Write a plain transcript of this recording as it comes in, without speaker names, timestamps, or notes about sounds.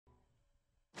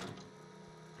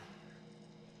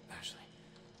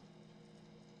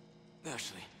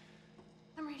Ashley.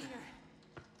 I'm right here.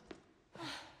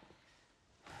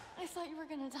 I thought you were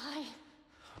gonna die.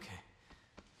 Okay.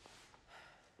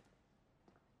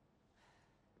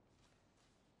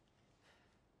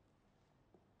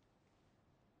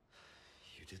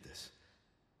 You did this.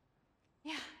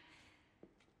 Yeah.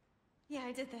 Yeah,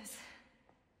 I did this.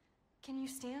 Can you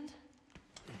stand?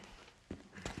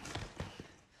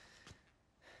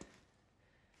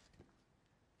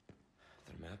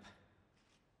 The map?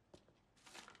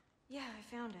 Yeah, I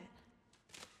found it.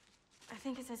 I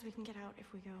think it says we can get out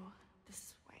if we go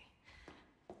this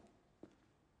way.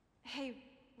 Hey,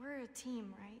 we're a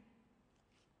team, right?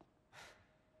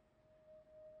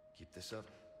 Keep this up,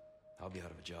 I'll be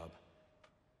out of a job.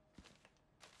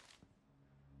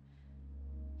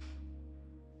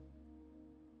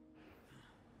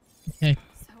 Okay.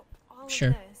 So all Sure.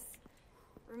 of this,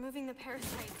 removing the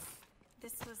parasites,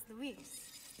 this was Luis.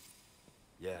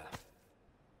 Yeah.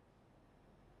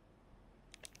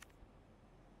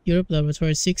 Europe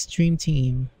Laboratory 6 Dream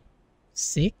Team.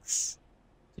 6?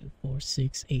 2, 4,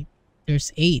 6, 8.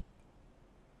 There's 8.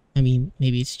 I mean,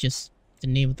 maybe it's just the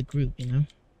name of the group, you know?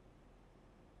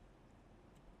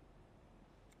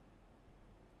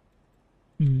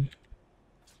 Hmm.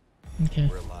 Okay.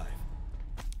 We're alive.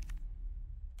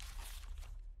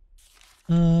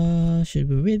 Should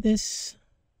we read this?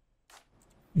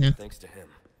 No. Thanks to him.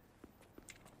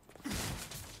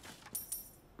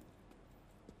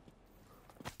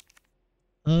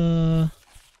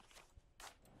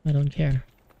 I don't care.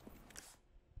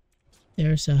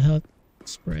 There's a health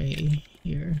spray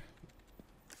here.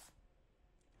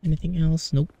 Anything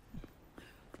else? Nope.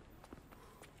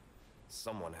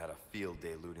 Someone had a field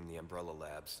day looting the Umbrella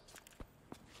Labs.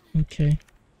 Okay.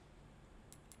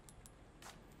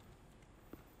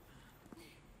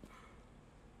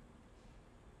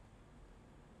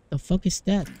 The fuck is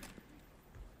that?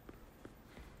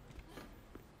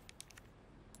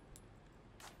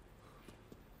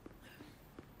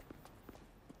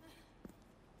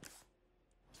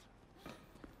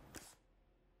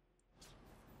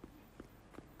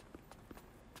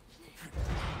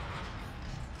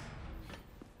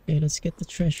 Okay, let's get the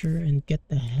treasure and get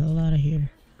the hell out of here.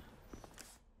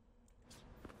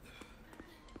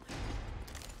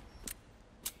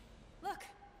 Look,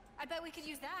 I bet we could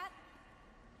use that.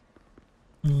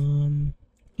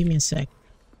 Give me a sec.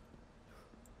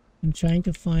 I'm trying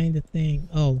to find the thing.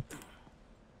 Oh.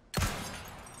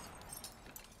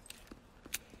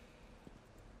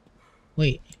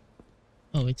 Wait.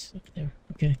 Oh, it's up there.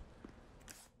 Okay.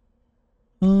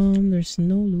 There's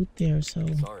no loot there, so...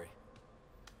 Sorry.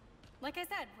 Like I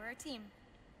said, we're a team.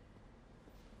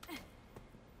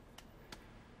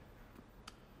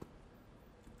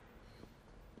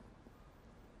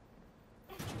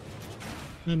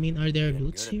 I mean, are there Getting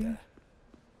loots good at here?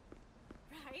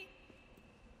 Right?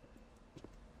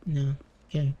 No.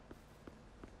 Okay.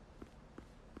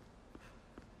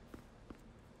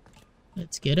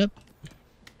 Let's get up.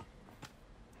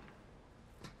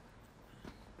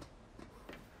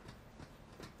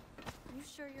 You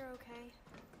sure you're okay?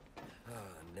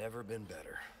 Never been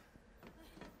better.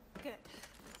 Good.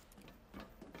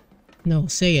 No,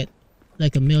 say it.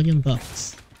 Like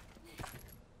 $1,000,000.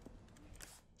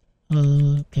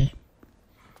 Okay.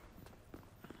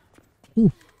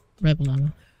 Ooh, rifle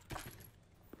ammo.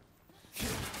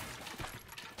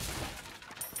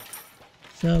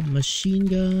 Submachine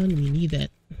gun, we need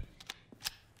that.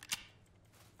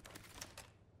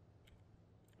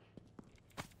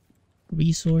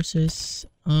 Resources.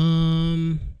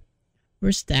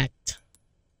 We're stacked.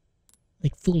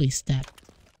 Like fully stacked.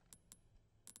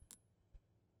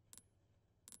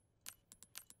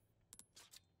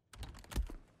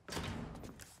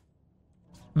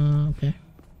 Okay.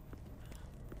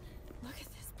 Look at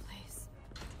this place.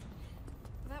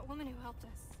 That woman who helped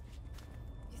us.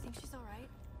 You think she's alright?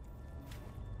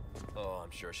 Oh,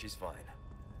 I'm sure she's fine.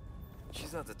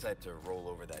 She's not the type to roll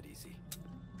over that easy.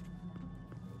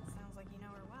 Sounds like you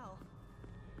know her well.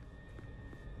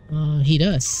 He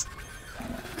does.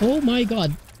 Oh my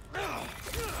god.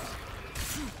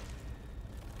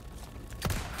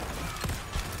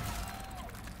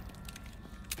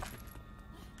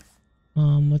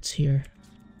 What's here?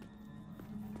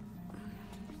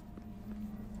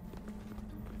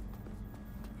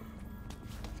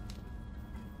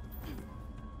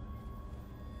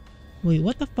 Wait,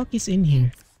 what the fuck is in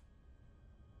here?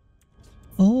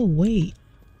 Oh, wait.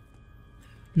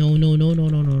 No, no, no, no,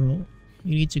 no, no, no.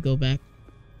 You need to go back.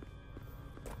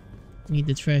 Need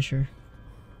the treasure.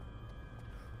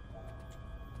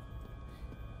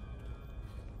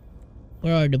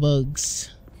 Where are the bugs?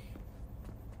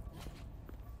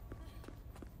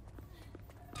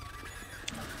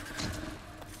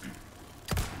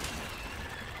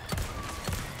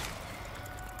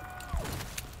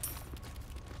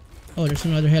 Oh, there's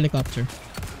another helicopter.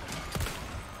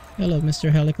 Hello,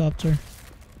 Mr. Helicopter.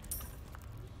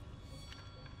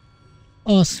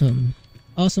 Awesome.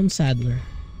 Awesome Saddler.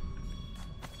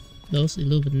 Those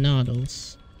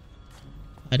Illuminados.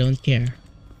 I don't care.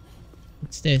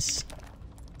 What's this?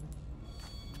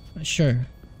 Sure.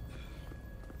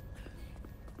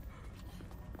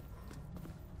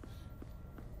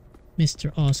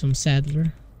 Mr. Awesome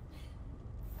Saddler.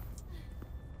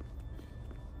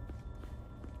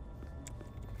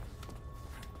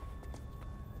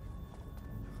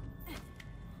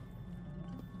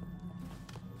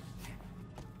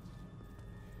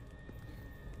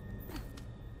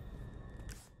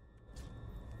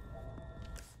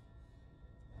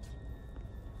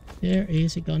 There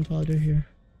is a gunpowder here.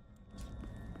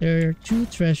 There are 2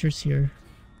 treasures here.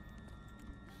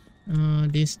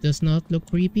 This does not look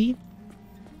creepy.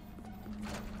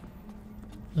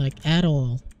 Like at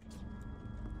all.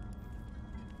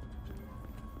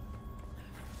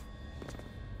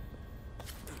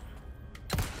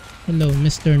 Hello,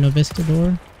 Mr.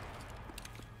 Novistador.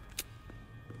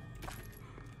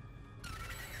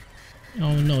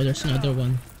 Oh no, there's another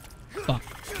one. Fuck.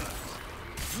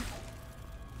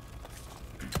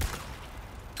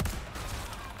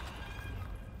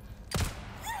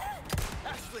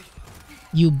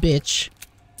 You bitch.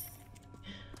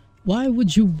 Why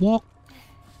would you walk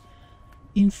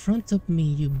in front of me,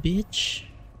 you bitch?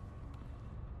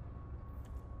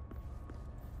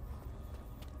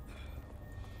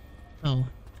 Oh.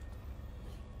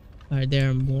 Are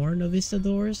there more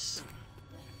Novistadors?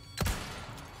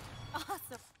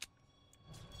 Awesome.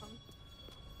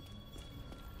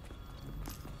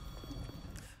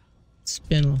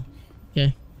 Spinel.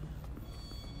 Okay.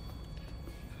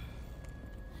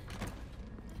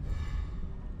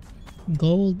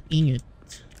 Gold ingot.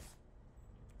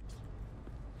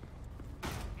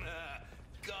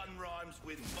 Gun rhymes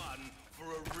with fun for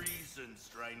a reason,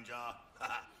 stranger.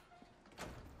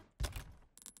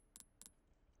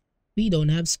 We don't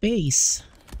have space.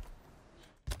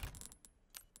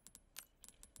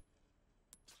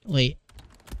 Wait.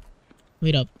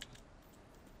 Wait up.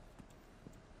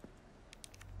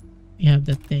 We have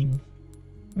that thing.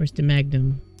 Where's the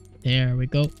Magnum? There we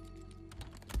go.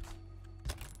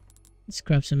 Let's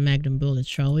grab some Magnum bullets,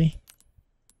 shall we?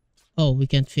 Oh, we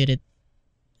can't fit it.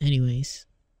 Anyways.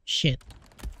 Shit.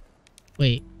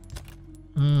 Wait.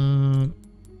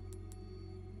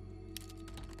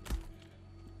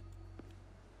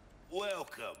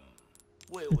 Welcome.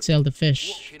 Let's sell the fish.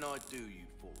 What can I do you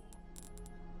for?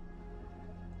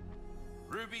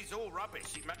 Ruby's all rubbish.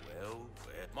 Well,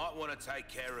 might want to take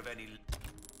care of any.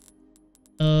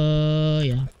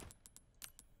 Yeah.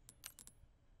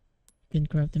 Can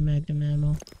grab the Magnum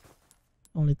ammo.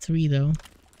 Only 3 though.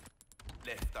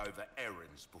 Leftover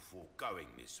errands before going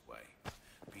this way.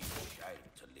 Be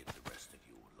ashamed to live the rest of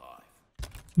your life.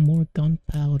 More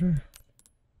gunpowder.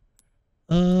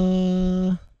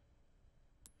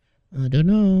 I don't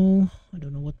know. I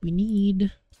don't know what we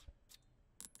need.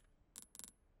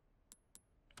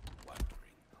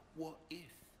 Wondering what if?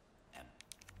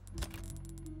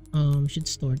 Should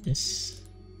store this.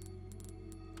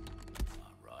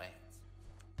 All right.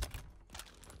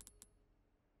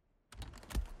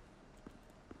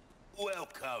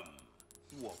 Welcome.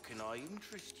 What can I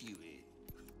interest you in?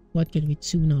 What can we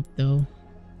tune up though?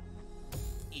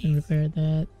 And repair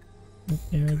that.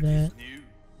 Repair that.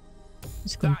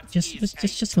 Let's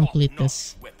complete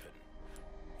this.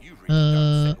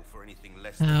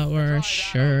 Power,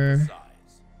 sure.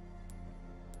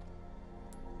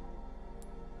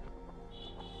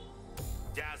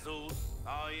 Dazzled,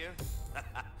 are you?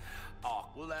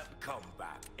 Will that come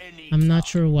back any I'm not time?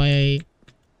 sure why I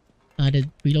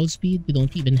added reload speed. We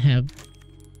don't even have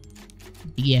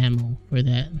the ammo for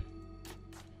that.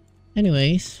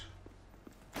 Anyways,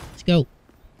 let's go.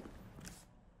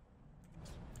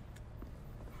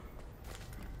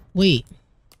 Wait.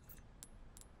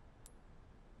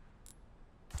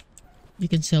 You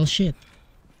can sell shit.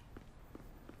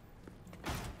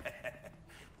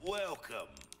 Welcome.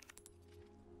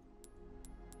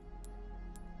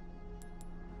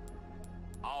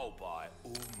 I'll buy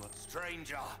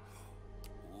stranger.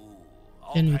 Ooh,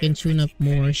 I'll Then we pay can a tune up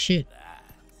pretty more penny shit. for that.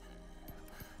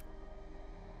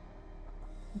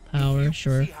 Power, You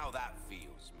sure. See how that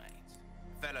feels, mate.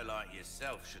 A fella like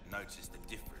yourself should notice the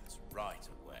difference right away.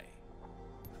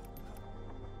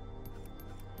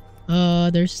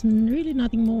 There's really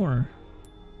nothing more.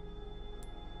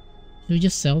 Should we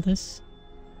just sell this?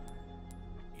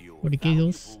 Your For the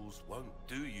giggles? valuables won't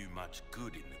do you much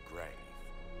good in the grave.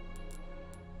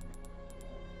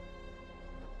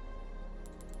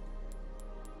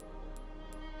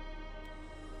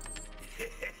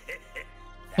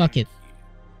 Fuck it.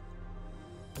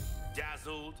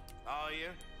 Dazzled, are you?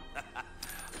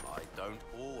 I don't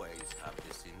always have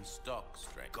this in stock,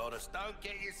 Strength. Goddess, don't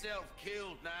get yourself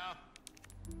killed now.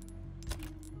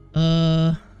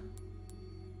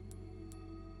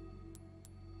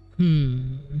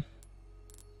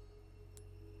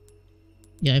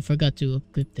 Yeah, I forgot to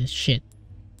equip this shit.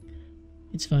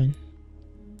 It's fine.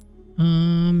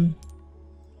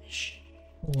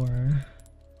 Sure.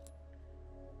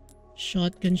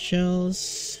 Shotgun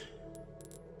shells.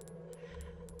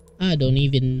 I don't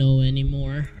even know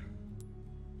anymore.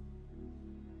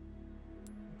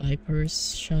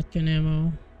 Vipers, shotgun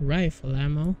ammo, rifle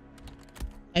ammo.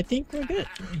 I think we're good.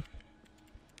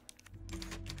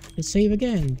 Let's save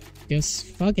again. Just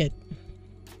fuck it.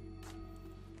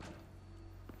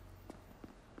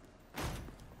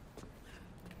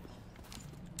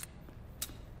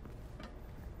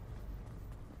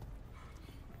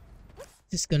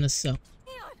 This is gonna suck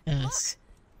ass.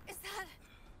 Is that...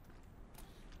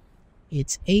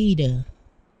 It's Ada.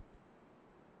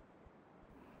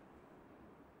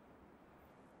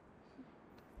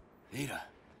 Ada.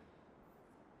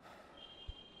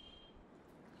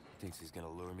 Thinks he's gonna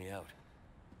lure me out.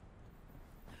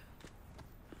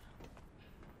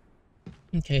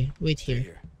 Okay, wait Stay here.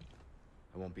 here.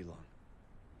 I won't be long.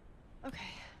 Okay.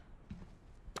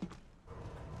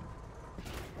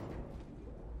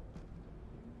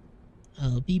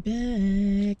 I'll be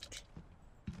back.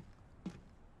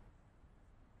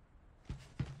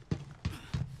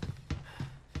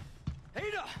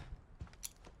 Ada!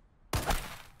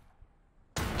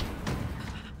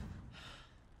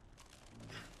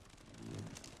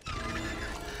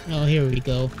 Oh, here we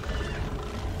go.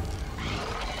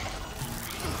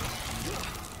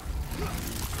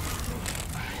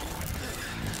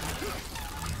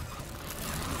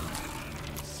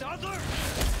 Sadler!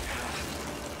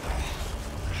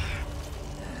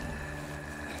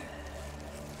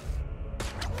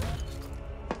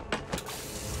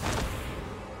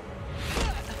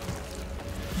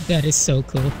 That is so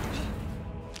cool.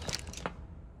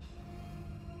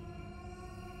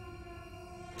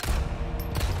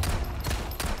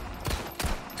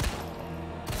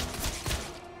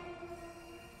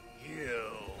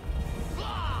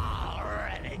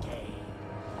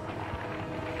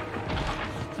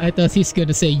 I thought he's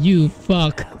gonna say you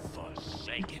fuck.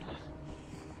 Forsaken.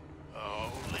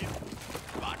 Holy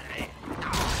body.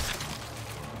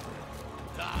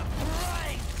 The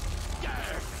bright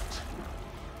gift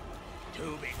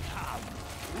to become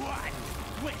one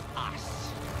with us.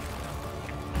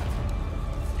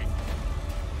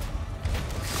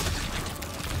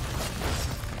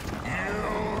 You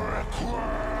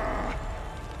require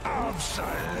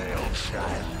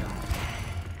absolution.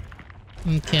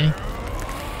 Okay.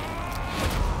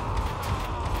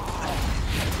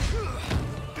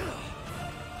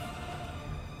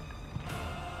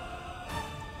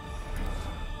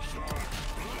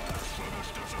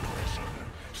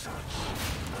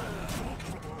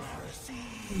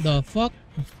 The fuck?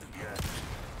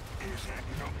 Is that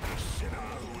not the sinner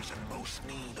who is in most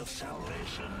need of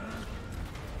salvation?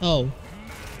 Oh.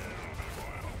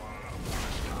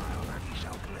 And he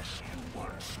shall bless you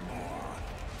once more.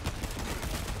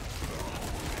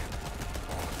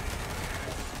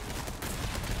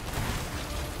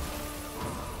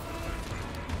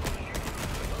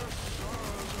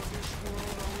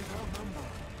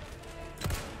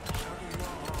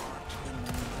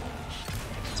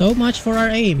 So much for our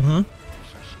aim, huh?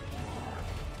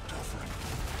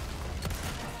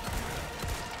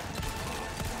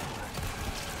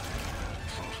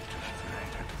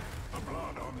 The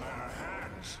blood on their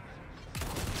hands.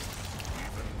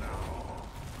 Even now.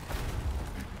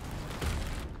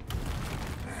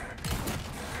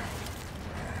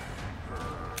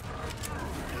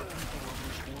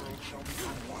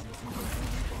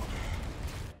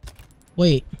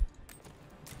 Wait.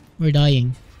 We're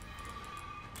dying.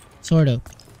 Sort of.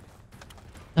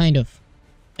 Kind of.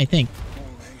 I think. All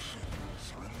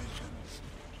nations, religions,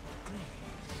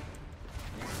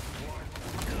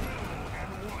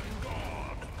 and one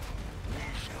God. We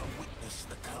shall witness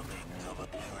the coming of a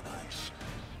paradise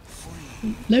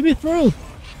free. Let me through!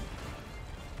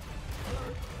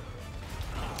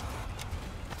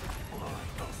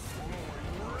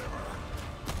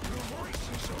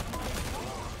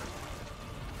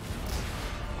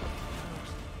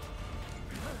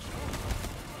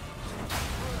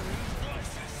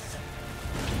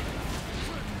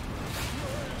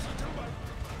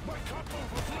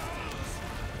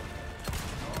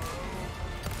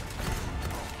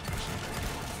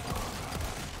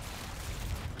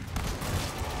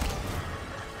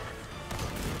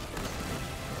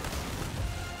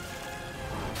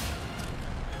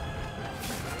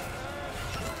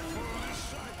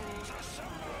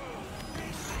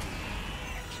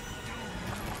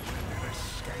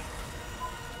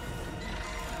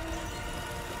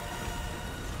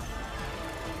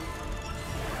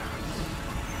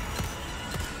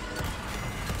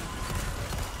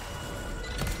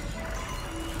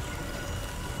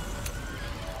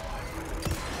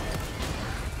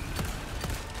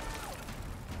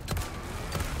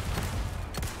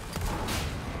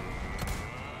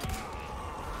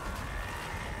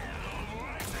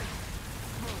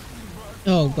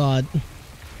 Oh god.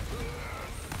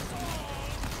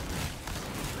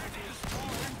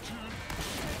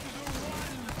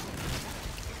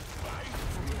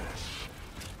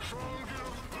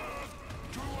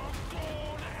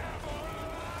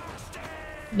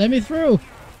 Let me through.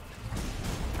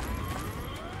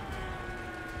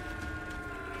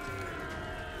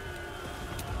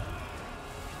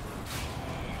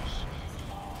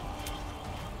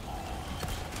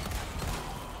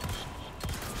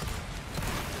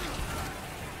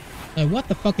 What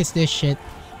the fuck is this shit?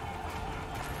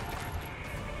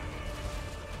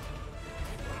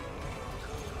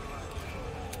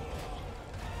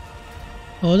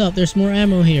 Hold up, there's more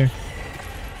ammo here.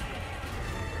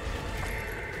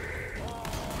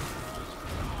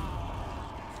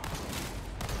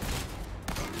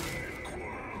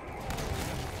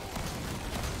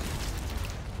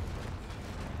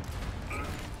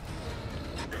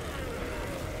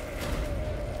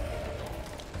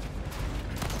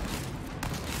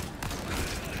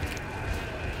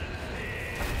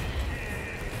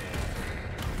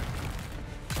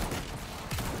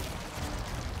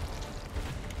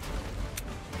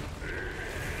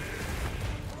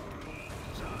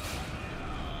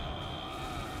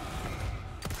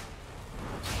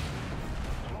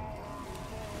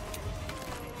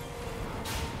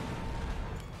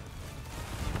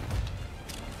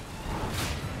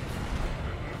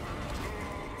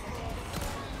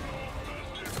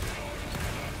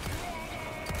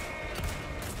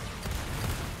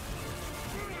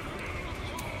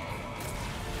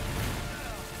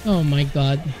 Oh my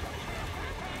god.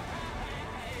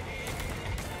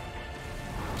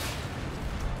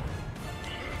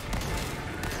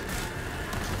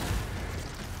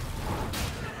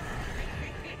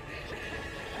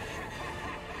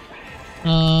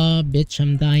 Bitch,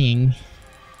 I'm dying.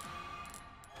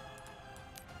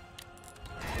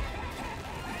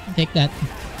 Take that.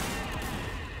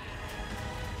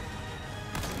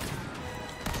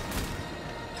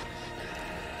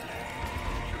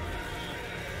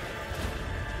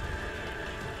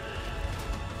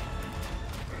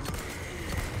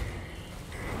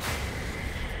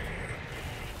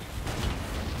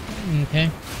 Okay.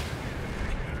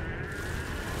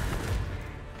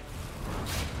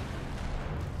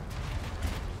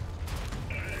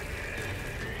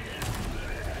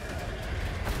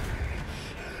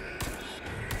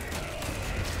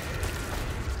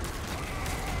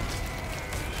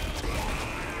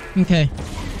 Okay.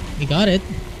 We got it.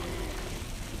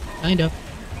 Kind of.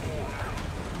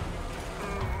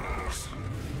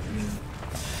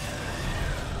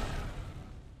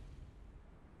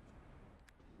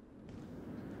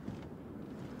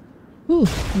 Ooh.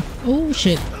 Oh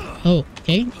shit. Oh,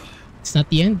 okay. It's not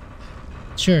the end.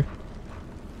 Sure.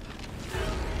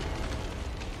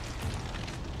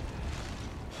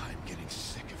 I'm getting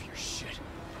sick of your shit.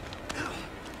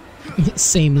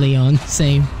 Same, Leon.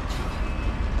 Same.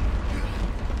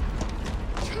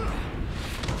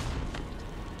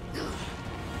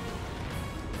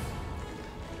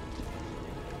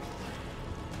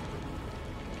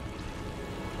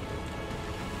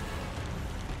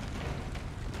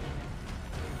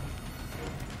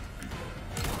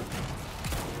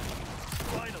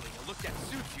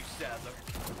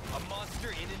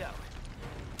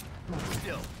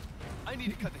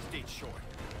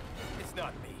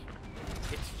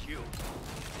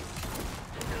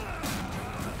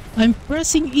 I'm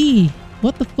pressing E.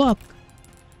 What the fuck?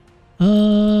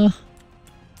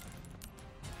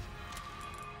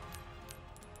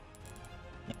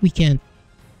 We can't.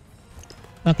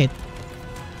 Fuck it.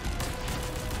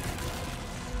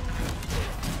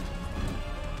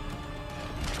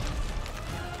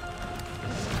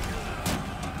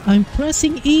 I'm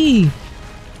pressing E.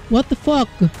 What the fuck?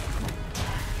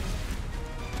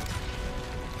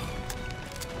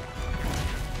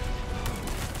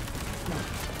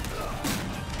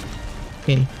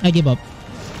 Okay, I give up.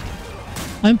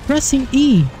 I'm pressing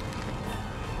E.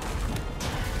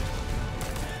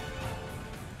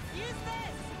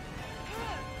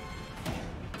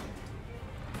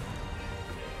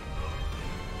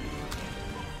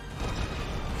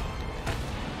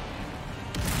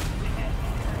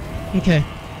 Okay.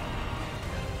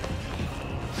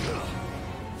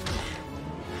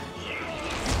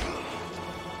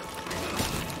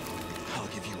 I'll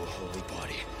give you a holy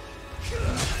body.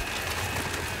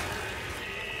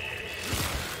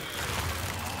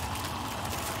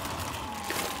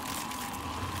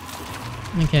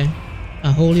 Okay.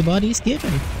 A holy body is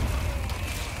given.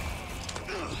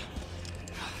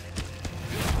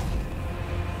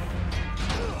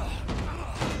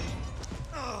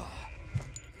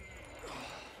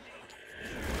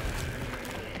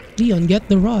 Leon, get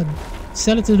the rod.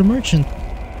 Sell it to the merchant.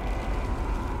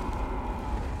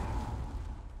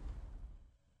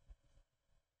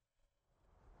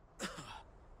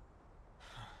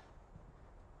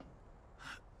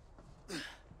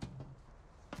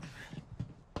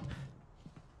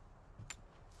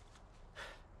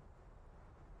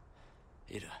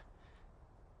 Ada,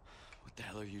 what the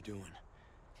hell are you doing?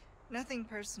 Nothing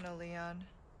personal, Leon.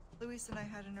 Luis and I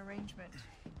had an arrangement.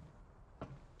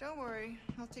 Don't worry,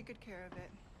 I'll take good care of it.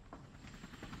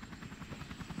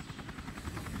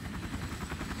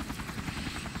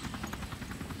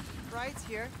 Ride's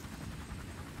here.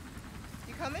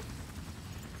 You coming?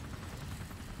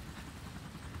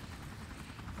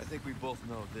 I think we both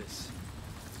know this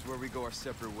is where we go our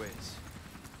separate ways.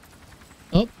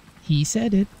 Oh, he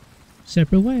said it.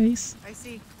 Separate ways. I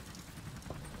see.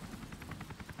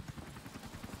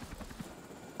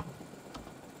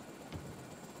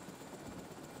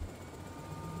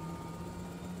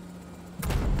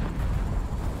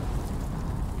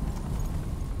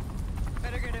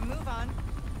 Better get a move on.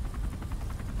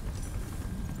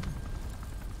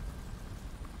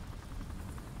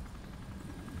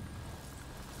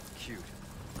 Cute.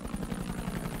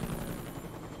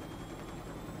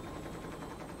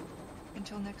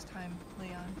 Until next time,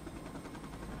 Leon.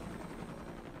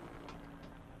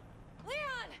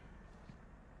 Leon!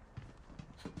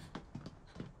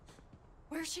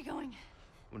 Where's she going?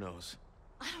 Who knows?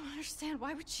 I don't understand.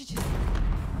 Why would she just...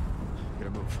 We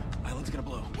gotta move. Island's gonna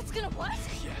blow. It's gonna what?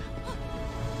 Yeah.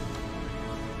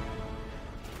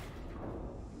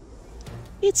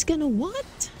 It's gonna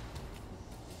what?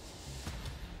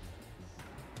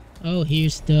 Oh,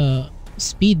 here's the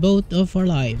speedboat of our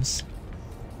lives.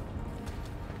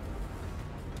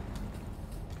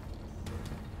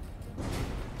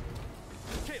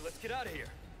 Okay, let's get out of here.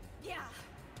 Yeah.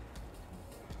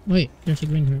 Wait, there's a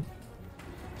green herb.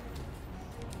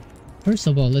 First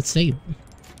of all, let's save.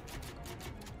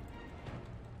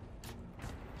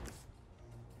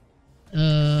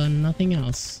 Nothing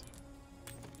else.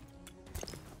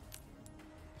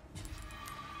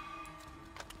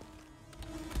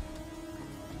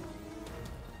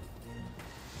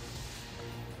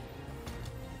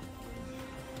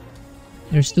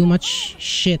 There's too much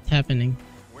shit happening.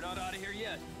 We're not out of here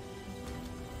yet.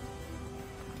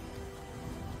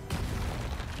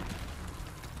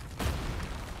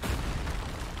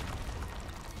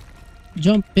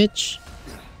 Jump, bitch.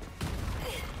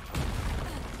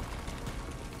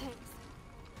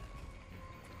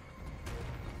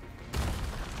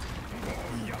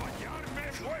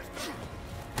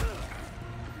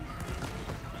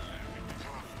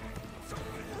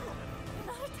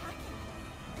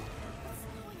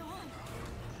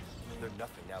 They're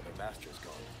nothing now their master's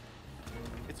gone.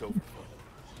 It's over for them.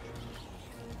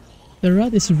 The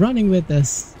rod is running with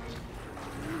us.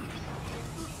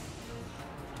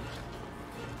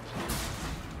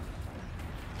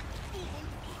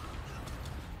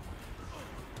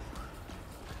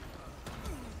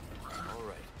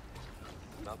 Alright.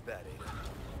 Not bad, Ada.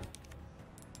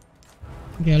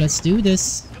 Okay, let's do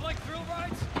this. You like thrill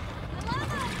rides?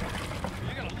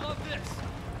 You're gonna love this.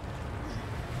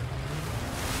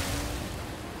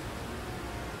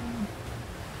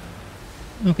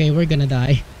 Okay, we're gonna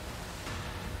die.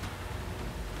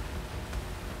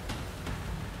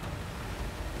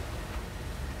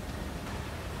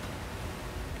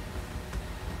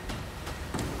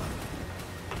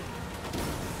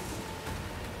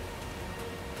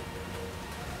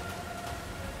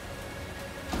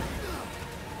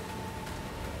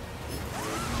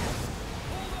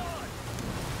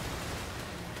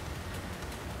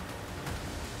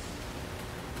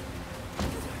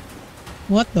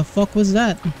 What the fuck was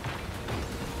that?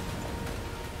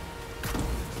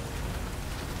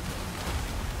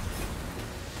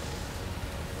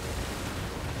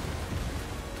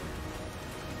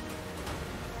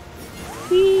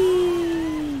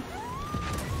 Whee!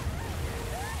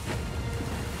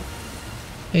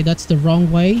 Okay, that's the wrong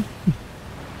way.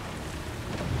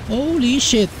 Holy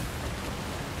shit.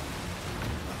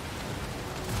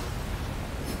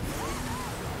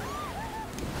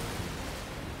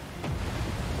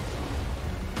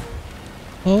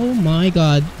 Oh my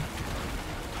god.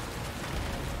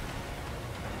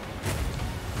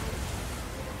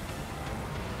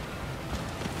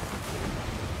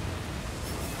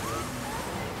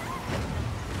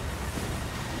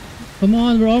 Come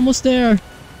on, we're almost there.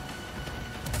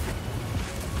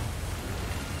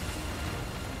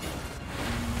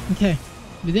 Okay,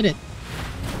 we did it.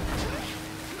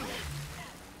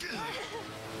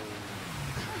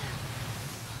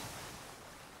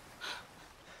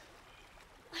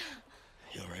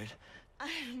 You alright?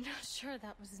 I'm not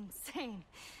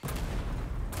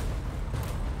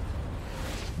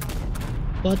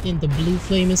What in the blue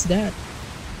flame is that?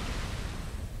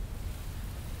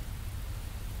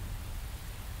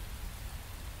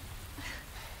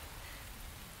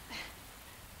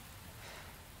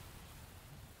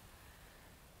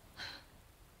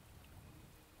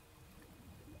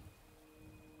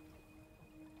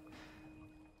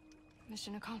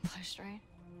 Mission accomplished, right?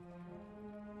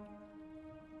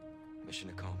 Mission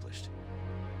accomplished.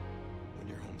 When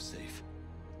you're home safe.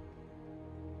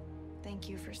 Thank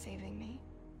you for saving me.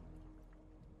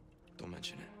 Don't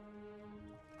mention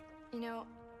it. You know,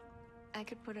 I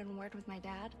could put in a word with my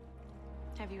dad.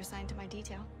 Have you assigned to my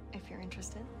detail, if you're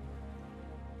interested.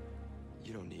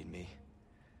 You don't need me.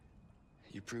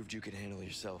 You proved you could handle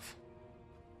yourself.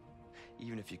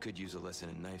 Even if you could use a lesson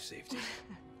in knife safety.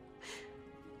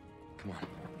 Come on.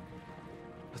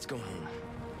 Let's go home.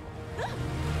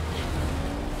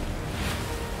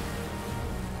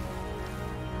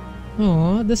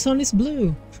 Aw, the sun is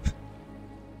blue.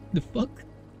 The fuck?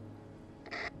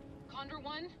 Condor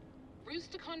 1?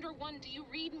 Roost to Condor 1, do you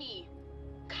read me?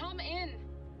 Come in.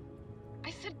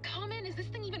 I said come in. Is this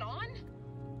thing even on?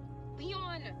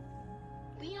 Leon.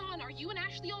 Leon, are you and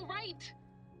Ashley all right?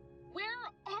 Where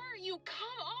are you?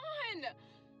 Come on.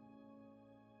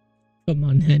 Come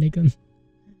on, Hannigan.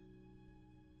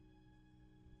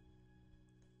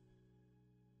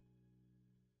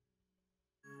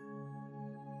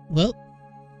 Well,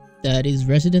 that is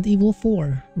Resident Evil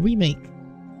 4 Remake.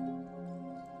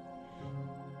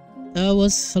 That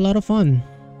was a lot of fun,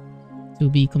 to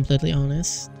be completely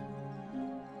honest.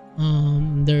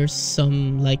 There's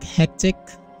some like hectic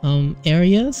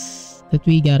areas that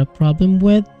we got a problem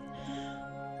with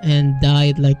and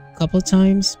died like a couple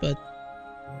times, but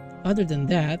other than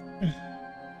that,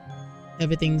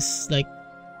 everything's like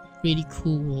really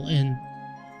cool and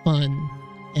fun,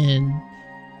 and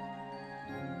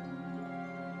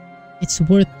it's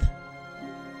worth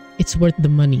the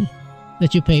money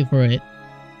that you pay for it.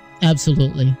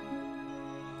 Absolutely.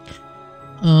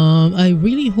 I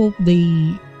really hope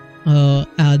they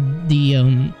add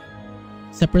the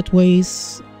Separate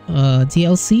Ways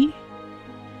DLC.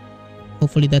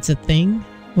 Hopefully that's a thing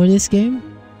for this game.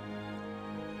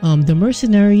 The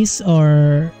Mercenaries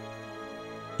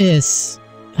is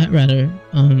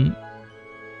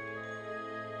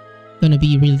gonna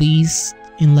be released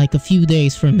in like a few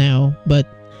days from now, but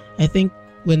I think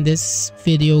when this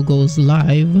video goes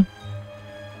live,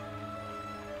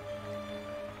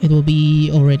 it will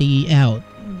be already out.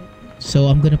 So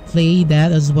I'm gonna play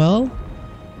that as well.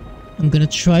 I'm gonna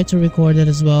try to record it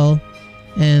as well,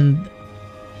 and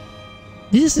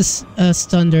this is a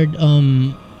standard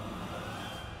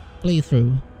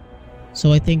playthrough,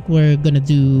 so I think we're gonna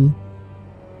do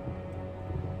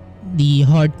the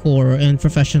hardcore and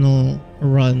professional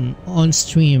run on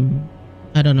stream.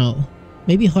 I don't know,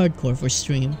 maybe hardcore for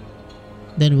stream,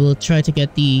 then we'll try to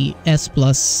get the S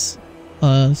plus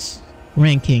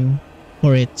ranking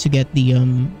for it to get the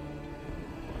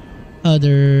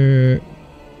other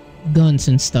guns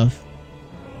and stuff.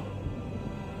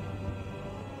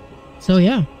 So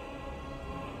yeah,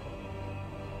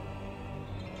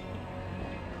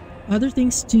 other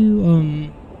things to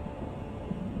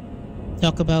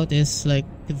talk about is like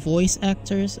the voice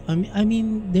actors. I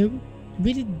mean they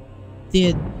really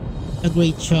did a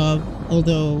great job,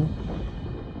 although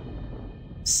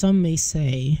some may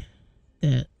say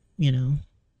that, you know,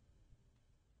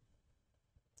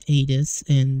 Ada's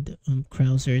and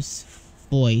Krauser's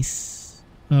voice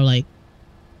are like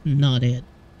not it,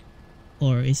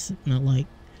 or is not like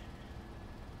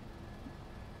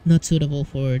not suitable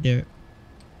for their,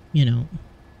 you know,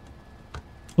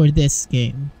 for this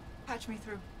game. Patch me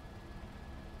through.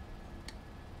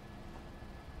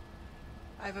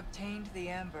 I've obtained the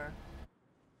amber.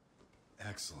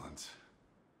 Excellent.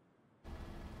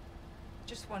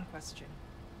 Just one question.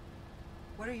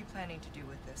 What are you planning to do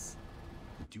with this?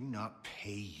 We do not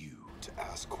pay you to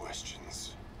ask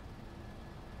questions.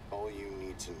 All you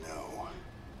need to know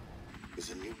is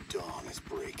a new dawn is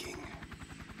breaking.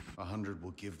 100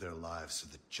 will give their lives so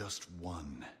that just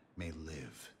one may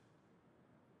live.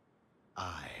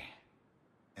 I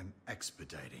am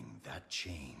expediting that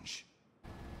change.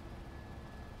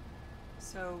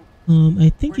 So,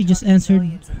 I think you just answered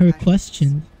millions of her lives.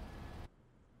 question.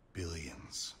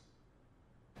 Billions.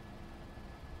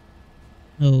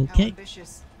 How Okay.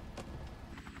 ambitious.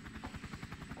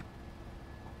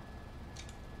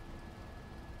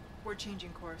 We're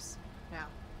changing course now.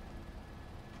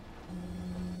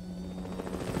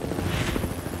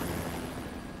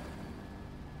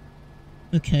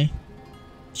 Okay.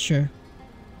 Sure.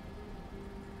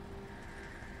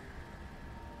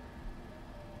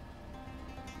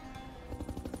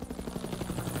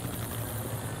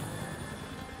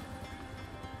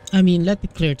 I mean, let me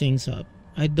clear things up.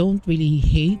 I don't really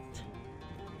hate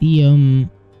the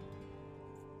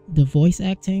voice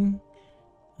acting.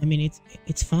 I mean,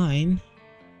 it's fine,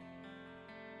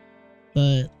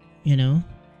 but you know,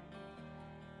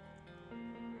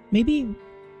 maybe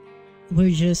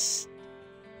we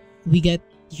get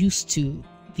used to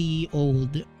the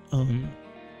old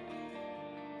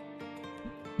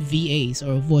VAs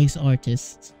or voice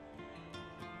artists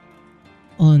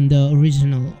on the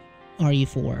original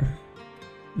RE4,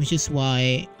 which is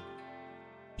why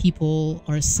people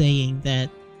are saying that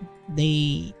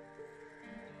they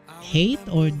hate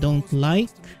or don't like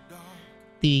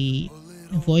the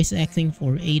voice acting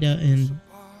for Ada and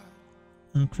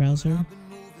Krauser.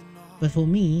 But for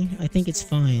me, I think it's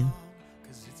fine.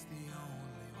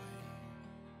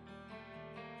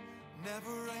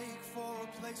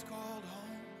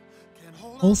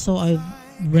 Also, I've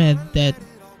read that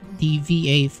the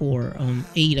VA for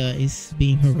Ada is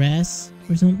being harassed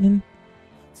or something.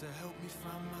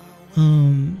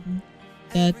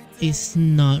 That is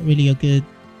not really a good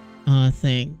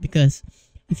thing, because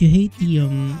if you hate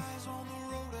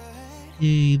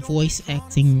the voice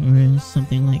acting or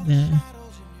something like that,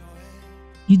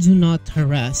 you do not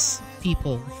harass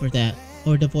people for that,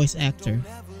 or the voice actor.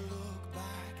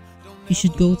 You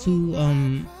should go to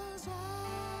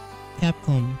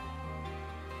Capcom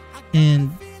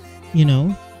and, you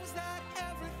know,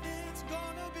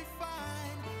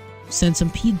 send some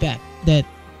feedback that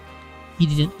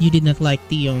you did not like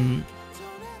the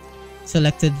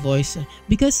selected voice,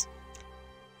 because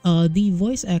the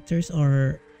voice actors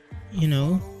are, you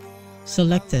know,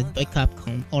 selected by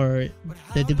Capcom or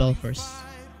the developers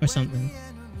or something,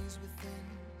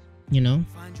 you know,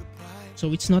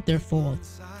 so it's not their fault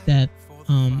that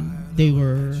they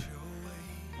were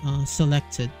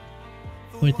selected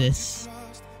for this.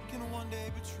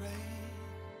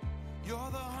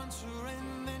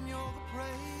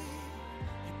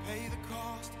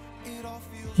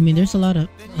 I mean, there's a lot of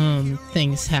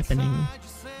things happening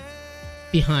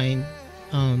behind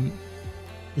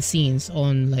the scenes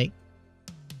on, like,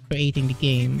 creating the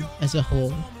game as a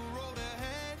whole.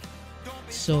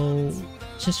 So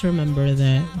just remember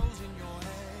that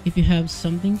if you have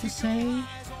something to say,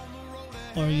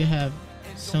 or you have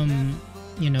some,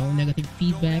 you know, negative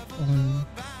feedback on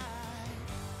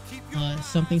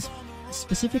something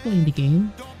specifically in the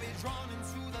game,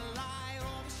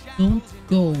 don't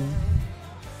go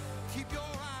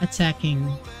attacking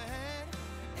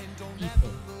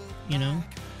people, you know?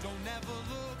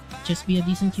 Just be a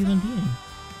decent human being.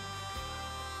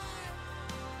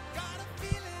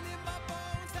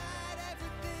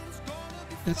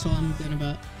 That's all I'm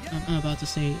about to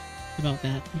say about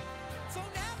that.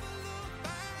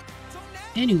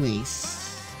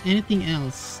 Anyways, anything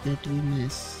else that we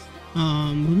missed?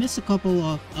 We missed a couple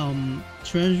of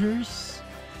treasures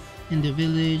in the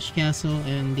village, castle,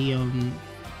 and the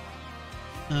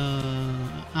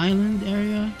island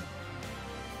area.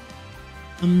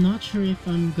 I'm not sure if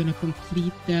I'm gonna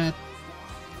complete that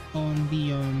on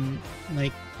the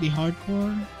like the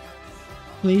hardcore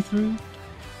playthrough,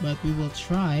 but we will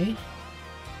try.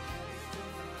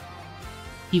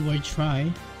 Keyword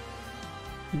try.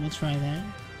 We will try that,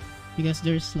 because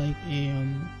there's like a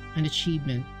an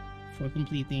achievement for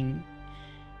completing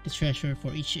the treasure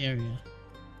for each area.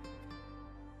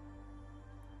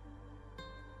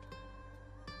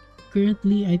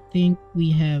 Currently, I think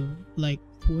we have like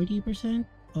 40%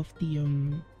 of the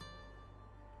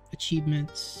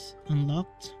achievements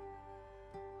unlocked.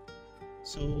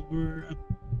 So we're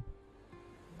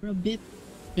a bit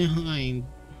behind.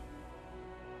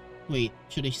 Wait,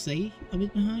 should I say a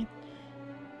bit behind?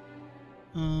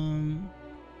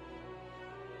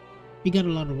 We got a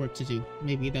lot of work to do.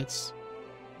 Maybe that's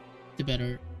the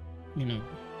better, you know,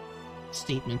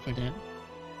 statement for that.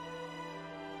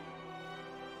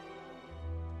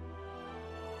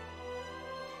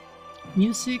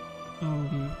 Music,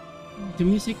 the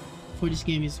music for this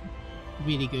game is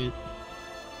really good.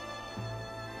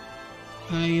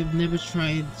 I've never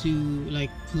tried to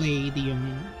like play the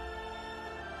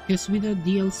because with the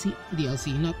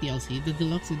the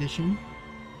deluxe edition,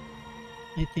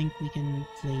 I think we can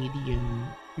play the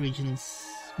original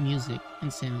music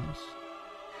and sounds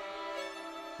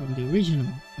from the original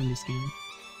on this game.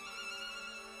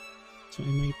 So I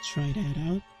might try that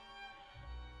out.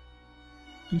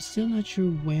 I'm still not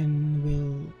sure when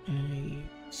will I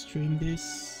stream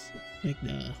this, like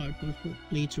the hardcore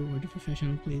playthrough or the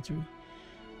professional playthrough.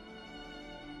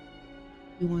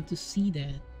 If you want to see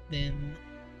that, then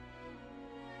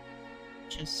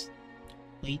just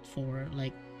wait for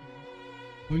like,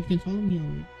 or you can follow me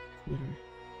on Twitter.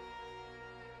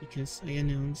 because I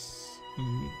announce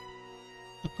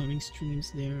upcoming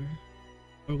streams there,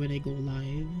 or when I go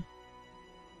live.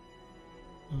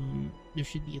 There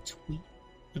should be a tweet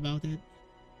about it,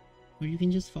 or you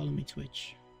can just follow my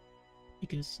Twitch,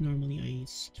 because normally I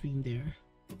stream there.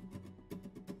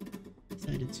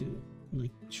 Decided to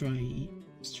like try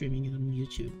streaming it on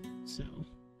YouTube, so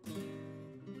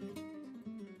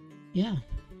yeah.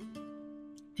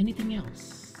 Anything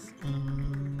else?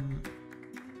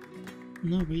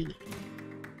 Not really.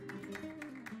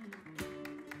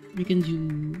 We can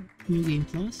do New Game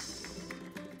Plus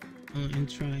and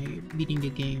try beating the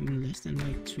game in less than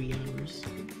like 3 hours,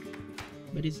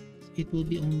 but it will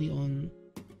be only on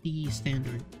the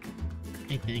standard,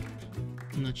 I think.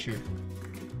 I'm not sure.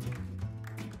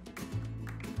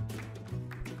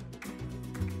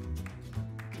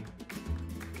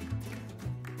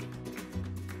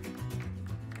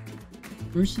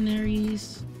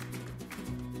 Mercenaries,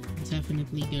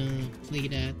 definitely gonna play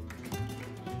that.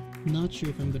 Not sure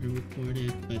if I'm gonna record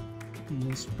it, but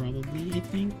most probably I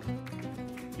think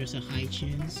there's a high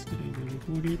chance that I will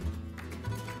record it.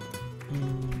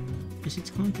 Because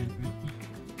it's content, right?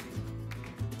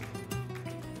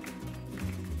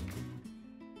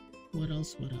 What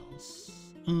else?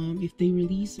 If they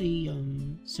release a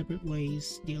separate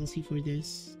ways DLC for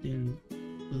this, then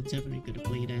we'll definitely gonna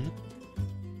play that.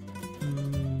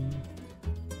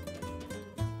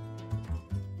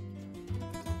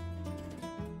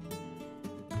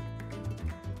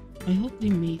 I hope they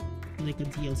make like a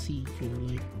DLC for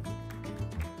like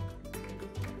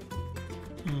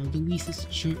Luis's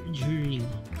journey,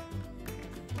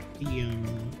 the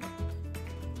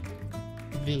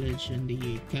village and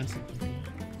the castle area.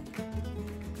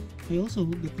 I also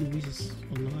hope that Luis is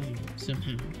alive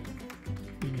somehow,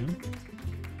 you know?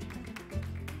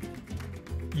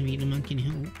 I mean, a man can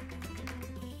help.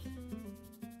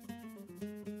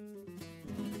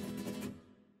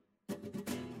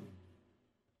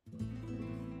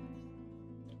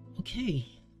 Okay,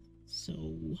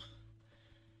 so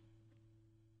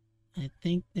I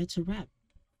think that's a wrap.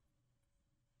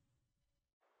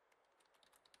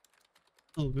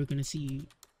 Oh, we're gonna see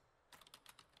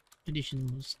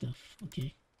additional stuff.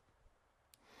 Okay.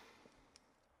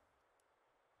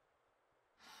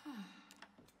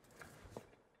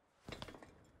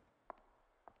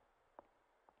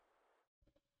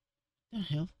 The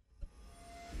hell?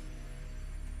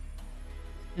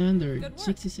 Standard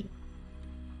 66.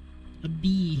 A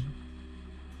B.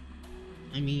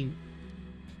 I mean,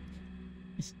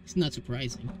 it's not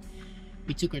surprising.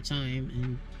 We took our time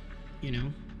and, you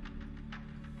know,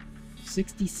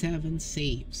 67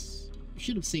 saves. We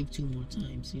should have saved 2 more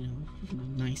times, you know.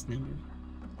 Nice number.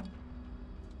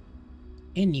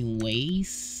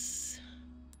 Anyways.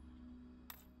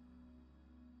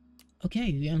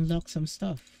 Okay, we unlocked some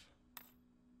stuff.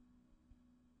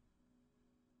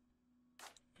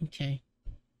 Okay.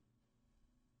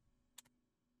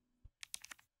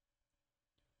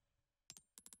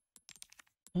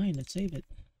 Fine, let's save it.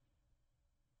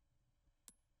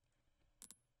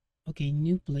 Okay,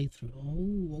 new playthrough.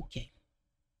 Oh, okay.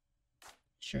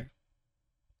 Sure.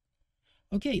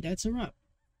 Okay, that's a wrap.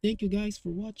 Thank you guys for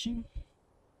watching.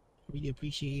 I really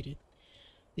appreciate it.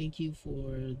 Thank you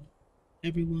for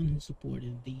everyone who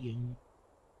supported the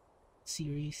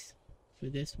series for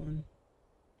this one.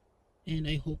 And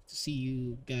I hope to see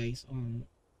you guys on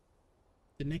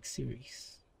the next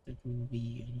series. That will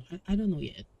be, I don't know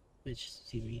yet which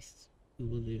series we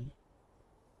will do.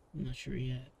 I'm not sure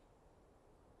yet.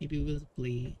 Maybe we'll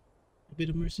play a bit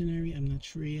of Mercenary. I'm not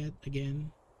sure yet.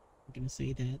 Again, I'm gonna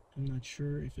say that I'm not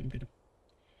sure if I'm gonna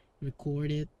record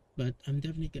it, but I'm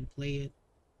definitely gonna play it.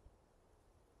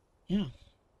 Yeah.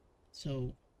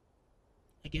 So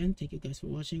again, thank you guys for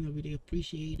watching. I really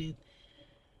appreciate it.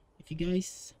 If you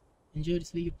guys enjoyed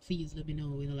this video, please let me know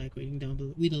with a like rating down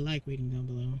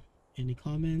below. And a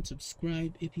comment,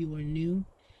 subscribe if you are new.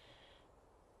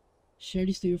 Share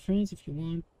this to your friends if you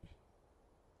want.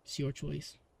 It's your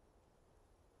choice.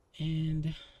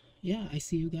 And yeah,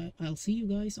 I'll see you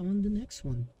guys on the next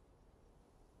one.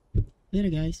 Later,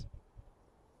 guys.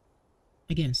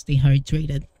 Again, stay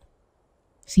hydrated.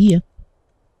 See ya.